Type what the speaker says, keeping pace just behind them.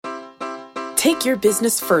Take your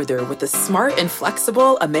business further with the smart and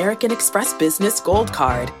flexible American Express Business Gold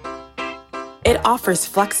Card. It offers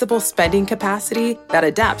flexible spending capacity that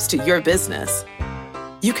adapts to your business.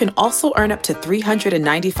 You can also earn up to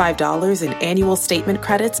 $395 in annual statement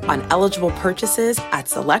credits on eligible purchases at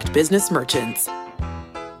select business merchants.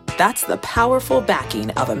 That's the powerful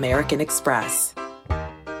backing of American Express.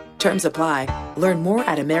 Terms apply. Learn more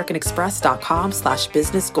at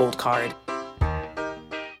americanexpress.com/businessgoldcard.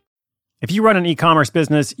 If you run an e-commerce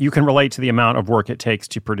business, you can relate to the amount of work it takes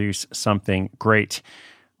to produce something great.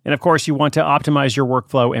 And of course, you want to optimize your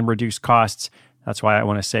workflow and reduce costs. That's why I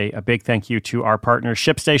want to say a big thank you to our partner,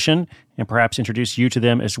 ShipStation, and perhaps introduce you to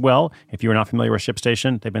them as well. If you're not familiar with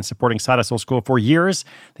ShipStation, they've been supporting Side Hustle School for years.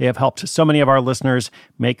 They have helped so many of our listeners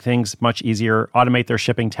make things much easier, automate their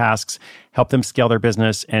shipping tasks, help them scale their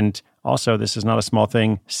business, and also, this is not a small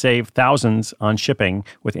thing, save thousands on shipping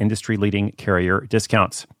with industry-leading carrier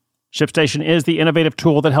discounts. ShipStation is the innovative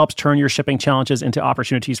tool that helps turn your shipping challenges into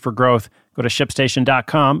opportunities for growth. Go to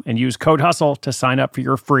ShipStation.com and use code HUSTLE to sign up for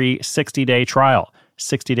your free 60-day trial.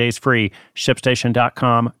 60 days free.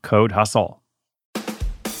 ShipStation.com, code HUSTLE.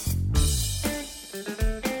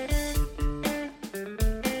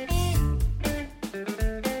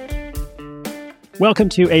 Welcome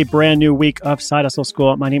to a brand new week of Side Hustle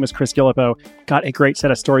School. My name is Chris Gillibo. Got a great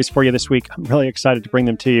set of stories for you this week. I'm really excited to bring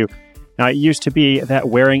them to you. Now, it used to be that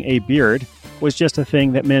wearing a beard was just a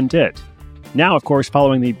thing that men did. Now, of course,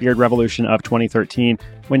 following the beard revolution of 2013,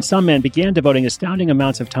 when some men began devoting astounding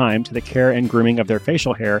amounts of time to the care and grooming of their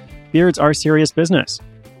facial hair, beards are serious business.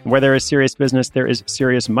 And where there is serious business, there is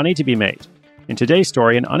serious money to be made. In today's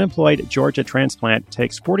story, an unemployed Georgia transplant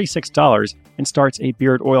takes $46 and starts a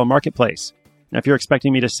beard oil marketplace. Now, if you're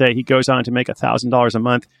expecting me to say he goes on to make $1,000 a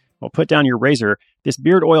month, well, put down your razor. This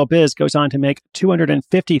beard oil biz goes on to make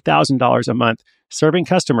 $250,000 a month, serving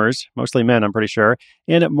customers, mostly men, I'm pretty sure,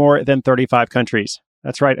 in more than 35 countries.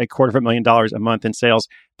 That's right, $250,000 a month in sales.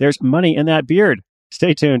 There's money in that beard.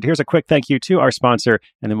 Stay tuned. Here's a quick thank you to our sponsor,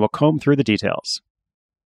 and then we'll comb through the details.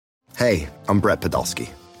 Hey, I'm Brett Podolsky,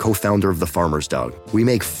 co-founder of The Farmer's Dog. We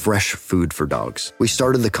make fresh food for dogs. We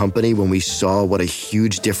started the company when we saw what a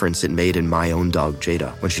huge difference it made in my own dog,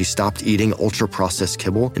 Jada, when she stopped eating ultra-processed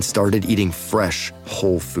kibble and started eating fresh,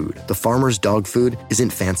 whole food. The Farmer's Dog food isn't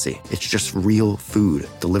fancy. It's just real food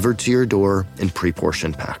delivered to your door in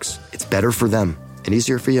pre-portioned packs. It's better for them and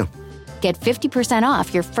easier for you. Get 50%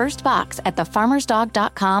 off your first box at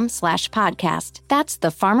thefarmersdog.com/podcast. That's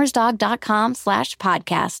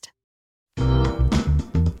thefarmersdog.com/podcast.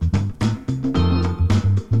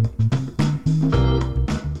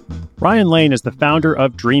 Ryan Lane is the founder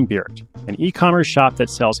of Dreambeard, an e-commerce shop that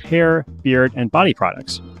sells hair, beard, and body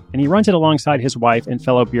products, and he runs it alongside his wife and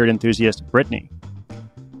fellow beard enthusiast, Brittany.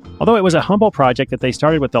 Although it was a humble project that they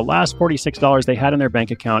started with the last $46 they had in their bank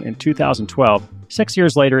account in 2012, 6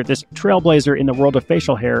 years later, this trailblazer in the world of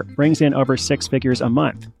facial hair brings in over six figures a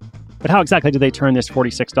month. But how exactly did they turn this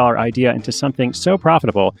 $46 idea into something so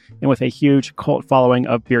profitable and with a huge cult following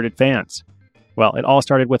of bearded fans? Well, it all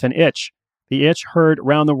started with an itch. The itch heard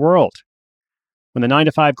round the world. When the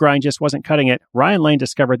 9-to-5 grind just wasn't cutting it, Ryan Lane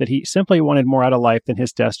discovered that he simply wanted more out of life than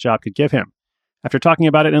his desk job could give him. After talking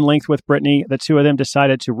about it in length with Brittany, the two of them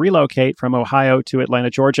decided to relocate from Ohio to Atlanta,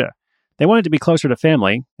 Georgia. They wanted to be closer to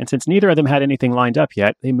family, and since neither of them had anything lined up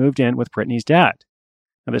yet, they moved in with Brittany's dad.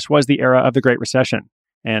 Now, this was the era of the Great Recession,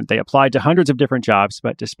 and they applied to hundreds of different jobs,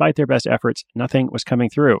 but despite their best efforts, nothing was coming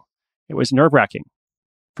through. It was nerve-wracking.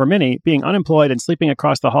 For many, being unemployed and sleeping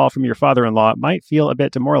across the hall from your father-in-law might feel a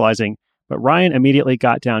bit demoralizing, but Ryan immediately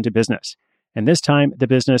got down to business. And this time, the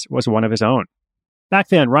business was one of his own. Back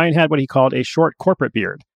then, Ryan had what he called a short corporate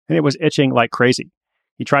beard, and it was itching like crazy.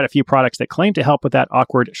 He tried a few products that claimed to help with that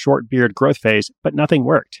awkward short beard growth phase, but nothing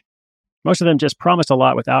worked. Most of them just promised a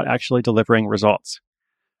lot without actually delivering results.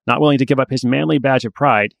 Not willing to give up his manly badge of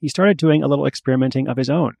pride, he started doing a little experimenting of his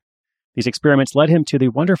own. These experiments led him to the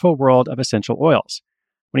wonderful world of essential oils.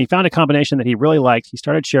 When he found a combination that he really liked, he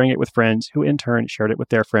started sharing it with friends who in turn shared it with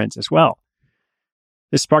their friends as well.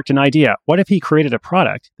 This sparked an idea. What if he created a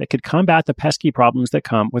product that could combat the pesky problems that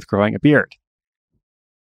come with growing a beard?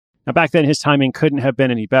 Now, back then, his timing couldn't have been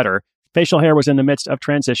any better. Facial hair was in the midst of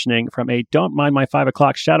transitioning from a don't mind my 5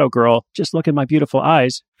 o'clock shadow girl, just look at my beautiful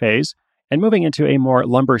eyes phase, and moving into a more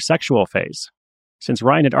lumbersexual phase. Since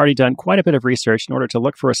Ryan had already done quite a bit of research in order to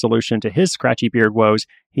look for a solution to his scratchy beard woes,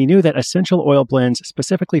 he knew that essential oil blends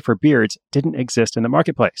specifically for beards didn't exist in the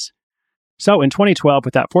marketplace. So in 2012,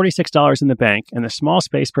 with that $46 in the bank and the small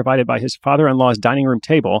space provided by his father-in-law's dining room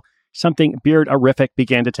table, something beard-orific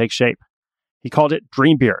began to take shape. He called it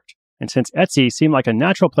Dreambeard, and since Etsy seemed like a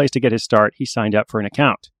natural place to get his start, he signed up for an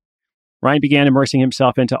account. Ryan began immersing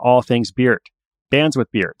himself into all things beard. Bands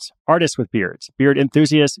with beards, artists with beards, beard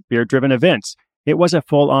enthusiasts, beard-driven events. It was a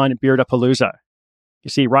full-on beardapalooza. You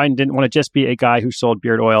see, Ryan didn't want to just be a guy who sold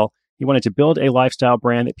beard oil. He wanted to build a lifestyle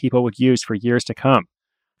brand that people would use for years to come.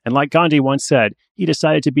 And like Gandhi once said, he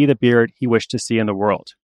decided to be the beard he wished to see in the world.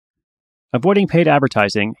 Avoiding paid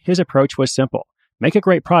advertising, his approach was simple. Make a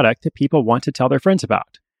great product that people want to tell their friends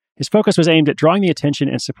about. His focus was aimed at drawing the attention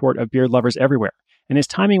and support of beard lovers everywhere, and his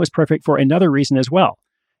timing was perfect for another reason as well.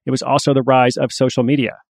 It was also the rise of social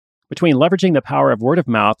media. Between leveraging the power of word of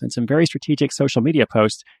mouth and some very strategic social media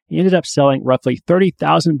posts, he ended up selling roughly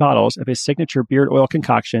 30,000 bottles of his signature beard oil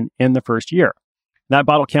concoction in the first year. That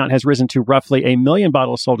bottle count has risen to roughly 1 million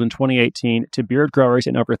bottles sold in 2018 to beard growers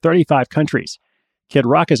in over 35 countries. Kid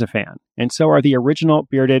Rock is a fan, and so are the original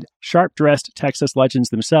bearded, sharp-dressed Texas legends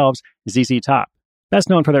themselves, ZZ Top, best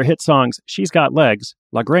known for their hit songs She's Got Legs,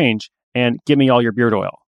 La Grange, and Gimme All Your Beard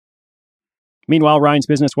Oil. Meanwhile, Ryan's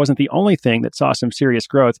business wasn't the only thing that saw some serious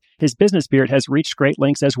growth. His business beard has reached great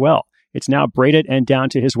lengths as well. It's now braided and down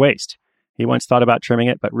to his waist. He once thought about trimming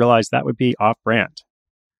it, but realized that would be off-brand.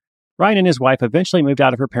 Ryan and his wife eventually moved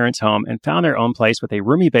out of her parents' home and found their own place with a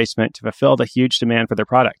roomy basement to fulfill the huge demand for their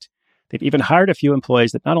product. They've even hired a few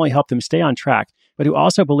employees that not only help them stay on track, but who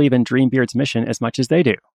also believe in Dreambeard's mission as much as they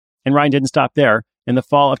do. And Ryan didn't stop there. In the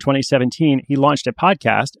fall of 2017, he launched a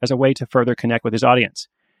podcast as a way to further connect with his audience.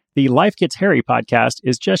 The Life Gets Hairy podcast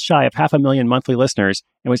is just shy of 500,000 monthly listeners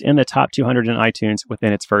and was in the top 200 in iTunes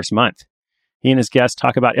within its first month. He and his guests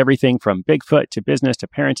talk about everything from Bigfoot to business to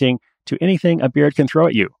parenting to anything a beard can throw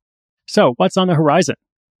at you. So, what's on the horizon?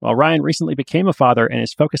 Well, Ryan recently became a father and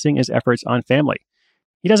is focusing his efforts on family.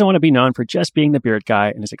 He doesn't want to be known for just being the beard guy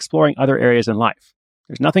and is exploring other areas in life.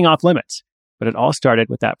 There's nothing off limits, but it all started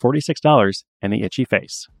with that $46 and the itchy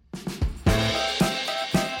face.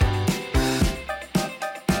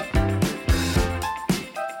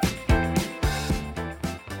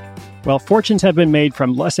 While fortunes have been made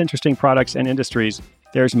from less interesting products and industries,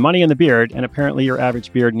 there's money in the beard, and apparently your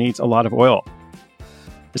average beard needs a lot of oil.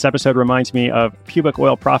 This episode reminds me of Pubic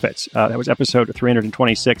Oil Profits. That was episode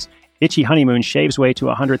 326. Itchy Honeymoon shaves way to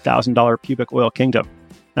 $100,000 pubic oil kingdom.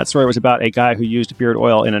 That story was about a guy who used beard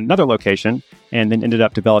oil in another location and then ended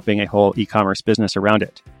up developing a whole e-commerce business around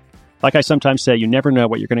it. Like I sometimes say, you never know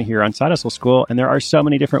what you're going to hear on Side Hustle School, and there are so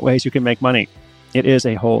many different ways you can make money. It is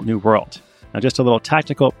a whole new world. Now, just a little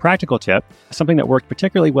tactical, practical tip. Something that worked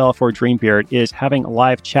particularly well for Dreambeard is having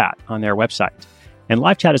live chat on their website. And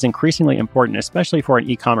live chat is increasingly important, especially for an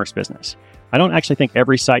e-commerce business. I don't actually think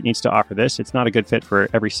every site needs to offer this. It's not a good fit for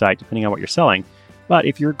every site, depending on what you're selling. But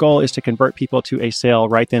if your goal is to convert people to a sale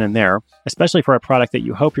right then and there, especially for a product that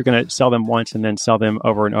you hope you're going to sell them once and then sell them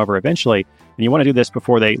over and over eventually, and you want to do this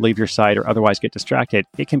before they leave your site or otherwise get distracted,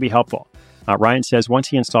 it can be helpful. Ryan says once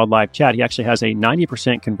he installed live chat, he actually has a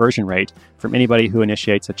 90% conversion rate from anybody who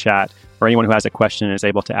initiates a chat or anyone who has a question and is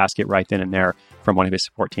able to ask it right then and there from one of his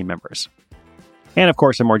support team members. And of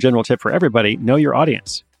course, a more general tip for everybody, know your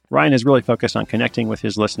audience. Ryan is really focused on connecting with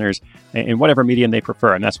his listeners in whatever medium they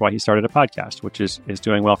prefer, and that's why he started a podcast, which is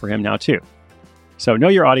doing well for him now too. So know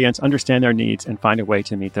your audience, understand their needs, and find a way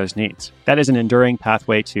to meet those needs. That is an enduring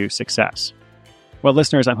pathway to success. Well,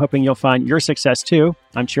 listeners, I'm hoping you'll find your success too.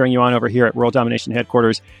 I'm cheering you on over here at World Domination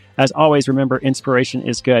Headquarters. As always, remember, inspiration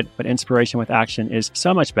is good, but inspiration with action is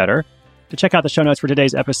so much better. To check out the show notes for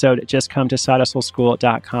today's episode, just come to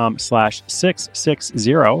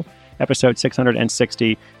sidehustleschool.com/660, episode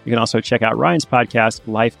 660. You can also check out Ryan's podcast,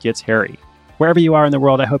 Life Gets Hairy. Wherever you are in the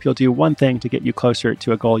world, I hope you'll do one thing to get you closer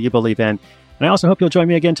to a goal you believe in. And I also hope you'll join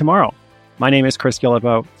me again tomorrow. My name is Chris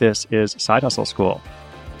Guillebeau. This is Side Hustle School.